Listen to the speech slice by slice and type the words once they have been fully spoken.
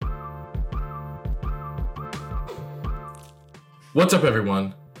What's up,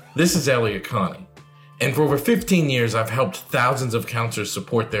 everyone? This is Elliot Connie, and for over 15 years, I've helped thousands of counselors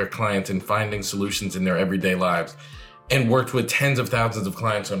support their clients in finding solutions in their everyday lives and worked with tens of thousands of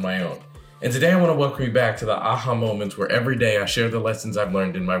clients on my own. And today I want to welcome you back to the aha moments where every day I share the lessons I've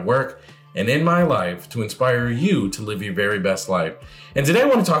learned in my work and in my life to inspire you to live your very best life. And today I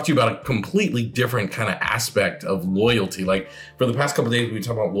want to talk to you about a completely different kind of aspect of loyalty. Like for the past couple of days, we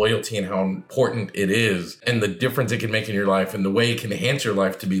talked about loyalty and how important it is and the difference it can make in your life and the way it can enhance your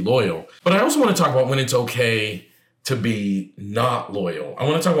life to be loyal. But I also want to talk about when it's okay to be not loyal. I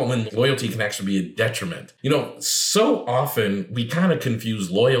want to talk about when loyalty can actually be a detriment. You know, so often we kind of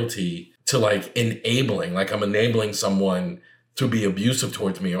confuse loyalty to like enabling, like I'm enabling someone to be abusive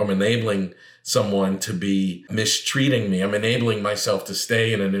towards me, or I'm enabling someone to be mistreating me. I'm enabling myself to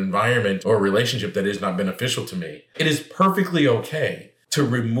stay in an environment or a relationship that is not beneficial to me. It is perfectly okay to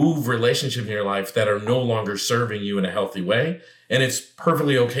remove relationships in your life that are no longer serving you in a healthy way. And it's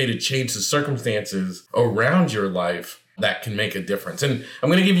perfectly okay to change the circumstances around your life that can make a difference. And I'm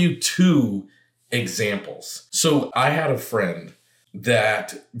going to give you two examples. So I had a friend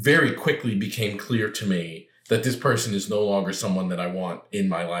that very quickly became clear to me that this person is no longer someone that I want in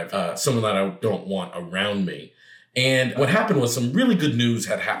my life, someone that I don't want around me. And what happened was some really good news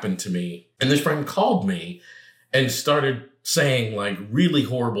had happened to me. And this friend called me and started saying like really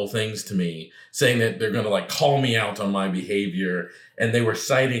horrible things to me, saying that they're going to like call me out on my behavior. And they were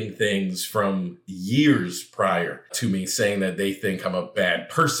citing things from years prior to me, saying that they think I'm a bad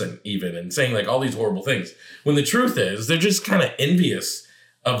person even, and saying like all these horrible things. When the truth is they're just kind of envious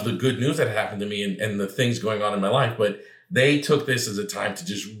of the good news that happened to me and the things going on in my life. But they took this as a time to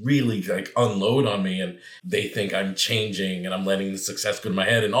just really like unload on me. And they think I'm changing and I'm letting the success go to my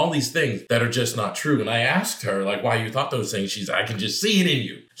head and all these things that are just not true. And I asked her like, why you thought those things? I can just see it in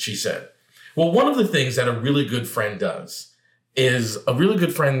you, she said. Well, one of the things that a really good friend does is a really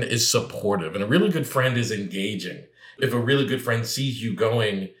good friend is supportive and a really good friend is engaging. If a really good friend sees you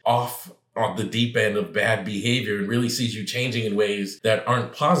going off on the deep end of bad behavior and really sees you changing in ways that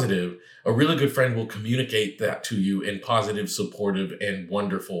aren't positive, a really good friend will communicate that to you in positive, supportive, and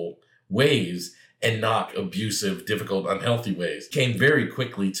wonderful ways and not abusive, difficult, unhealthy ways. It came very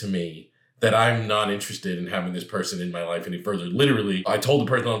quickly to me that I'm not interested in having this person in my life any further. Literally, I told the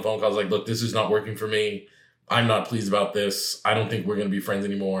person on the phone call, I was like, look, this is not working for me. I'm not pleased about this. I don't think we're going to be friends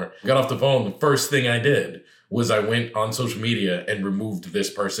anymore. I got off the phone. The first thing I did was I went on social media and removed this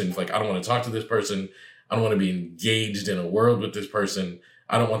person. Like, I don't want to talk to this person. I don't want to be engaged in a world with this person.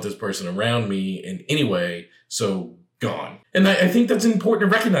 I don't want this person around me in any way. So gone. And I think that's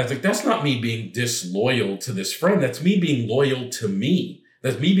important to recognize. Like, that's not me being disloyal to this friend. That's me being loyal to me.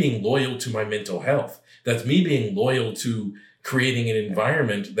 That's me being loyal to my mental health. That's me being loyal to creating an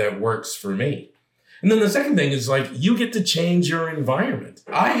environment that works for me. And then the second thing is like, you get to change your environment.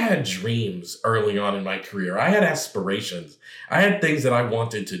 I had dreams early on in my career. I had aspirations. I had things that I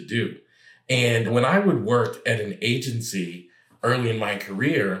wanted to do. And when I would work at an agency early in my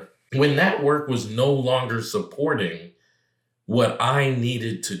career, when that work was no longer supporting what I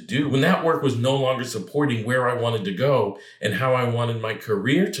needed to do, when that work was no longer supporting where I wanted to go and how I wanted my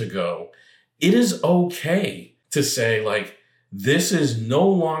career to go, it is okay to say like, this is no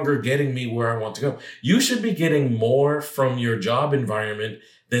longer getting me where I want to go. You should be getting more from your job environment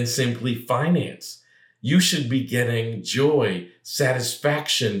than simply finance. You should be getting joy,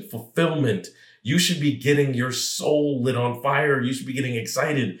 satisfaction, fulfillment. You should be getting your soul lit on fire. You should be getting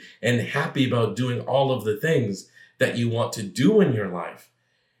excited and happy about doing all of the things that you want to do in your life.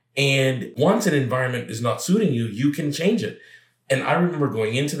 And once an environment is not suiting you, you can change it. And I remember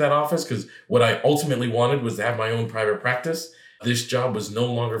going into that office because what I ultimately wanted was to have my own private practice. This job was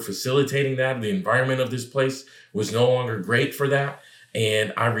no longer facilitating that. The environment of this place was no longer great for that.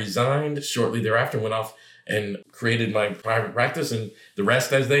 And I resigned shortly thereafter, went off and created my private practice. And the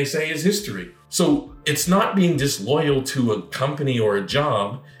rest, as they say, is history. So it's not being disloyal to a company or a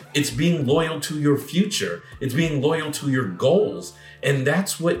job. It's being loyal to your future. It's being loyal to your goals. And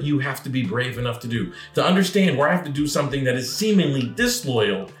that's what you have to be brave enough to do. To understand where I have to do something that is seemingly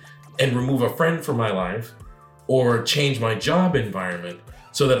disloyal and remove a friend from my life or change my job environment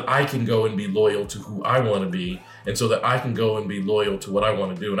so that I can go and be loyal to who I want to be and so that I can go and be loyal to what I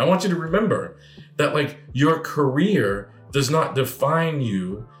want to do. And I want you to remember that like your career does not define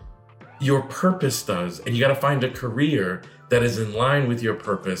you. Your purpose does. And you got to find a career that is in line with your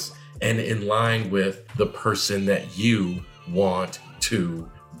purpose and in line with the person that you want to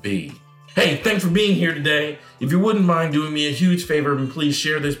be. Hey, thanks for being here today. If you wouldn't mind doing me a huge favor and please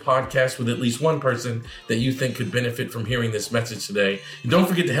share this podcast with at least one person that you think could benefit from hearing this message today. And don't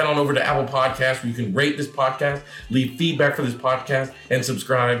forget to head on over to Apple Podcasts where you can rate this podcast, leave feedback for this podcast, and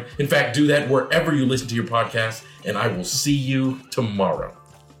subscribe. In fact, do that wherever you listen to your podcast, and I will see you tomorrow.